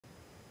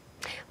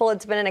Well,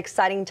 it's been an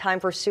exciting time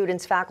for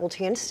students,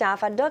 faculty, and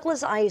staff at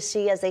Douglass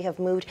ISD as they have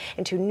moved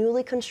into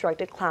newly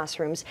constructed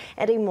classrooms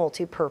and a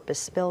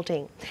multi-purpose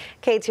building.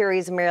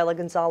 KTRE's Mariela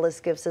Gonzalez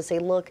gives us a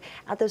look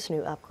at those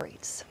new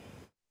upgrades.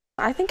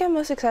 I think I'm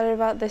most excited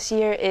about this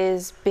year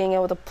is being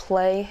able to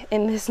play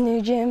in this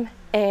new gym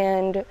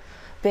and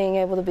being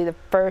able to be the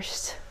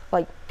first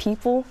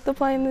people to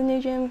play in the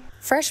new gym.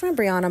 Freshman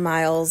Brianna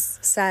Miles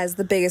says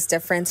the biggest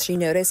difference she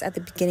noticed at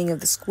the beginning of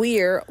the school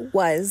year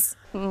was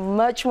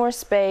much more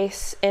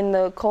space in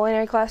the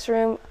culinary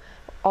classroom.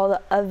 All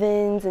the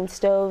ovens and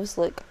stoves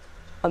look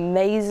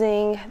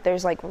amazing.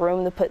 There's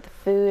room to put the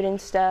food and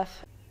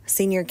stuff.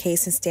 Senior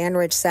Cason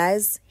Stanridge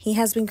says he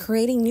has been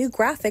creating new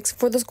graphics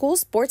for the school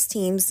sports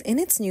teams in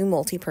its new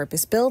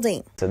multi-purpose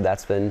building. So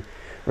that's been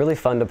really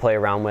fun to play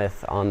around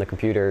with on the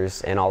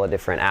computers and all the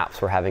different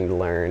apps we're having to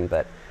learn,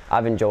 but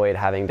I've enjoyed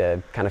having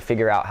to kind of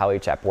figure out how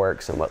each app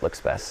works and what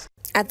looks best.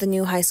 At the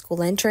new high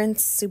school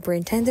entrance,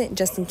 Superintendent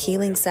Justin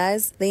Keeling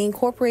says they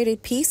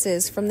incorporated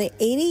pieces from the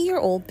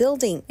 80-year-old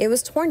building. It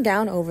was torn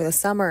down over the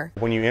summer.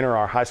 When you enter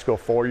our high school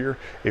foyer,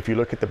 if you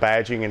look at the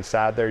badging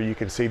inside there, you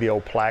can see the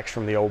old plaques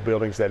from the old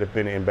buildings that have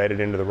been embedded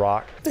into the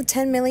rock. The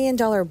 $10 million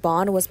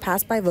bond was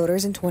passed by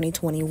voters in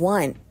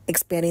 2021,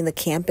 expanding the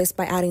campus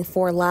by adding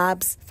 4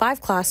 labs,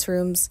 5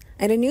 classrooms,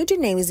 and a new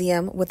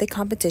gymnasium with a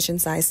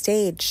competition-sized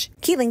stage.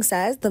 Keeling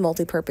says the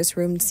multipurpose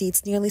room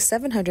seats nearly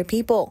 700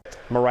 people.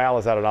 Morale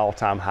is at an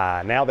all-time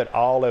high. Now that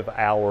all of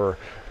our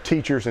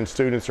teachers and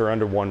students are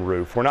under one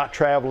roof, we're not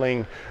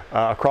traveling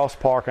across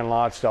parking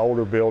lots to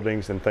older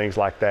buildings and things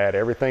like that.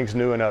 Everything's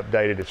new and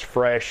updated. It's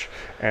fresh.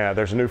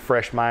 There's a new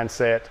fresh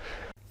mindset.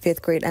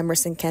 5th grade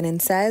Emerson Kennan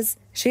says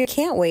she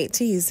can't wait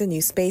to use the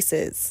new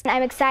spaces.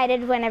 I'm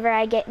excited whenever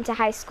I get into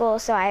high school,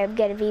 so I'm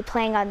going to be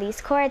playing on these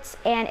courts,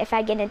 and if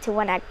I get into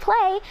one act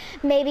play,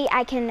 maybe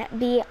I can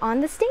be on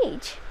the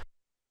stage.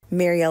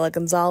 Mariela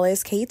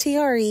Gonzalez,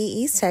 KTRE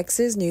East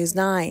Texas News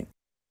 9.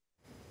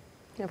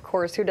 Of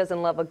course, who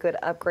doesn't love a good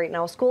upgrade?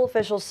 Now, school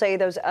officials say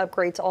those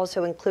upgrades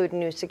also include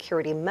new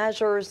security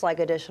measures like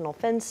additional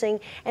fencing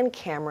and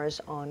cameras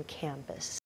on campus.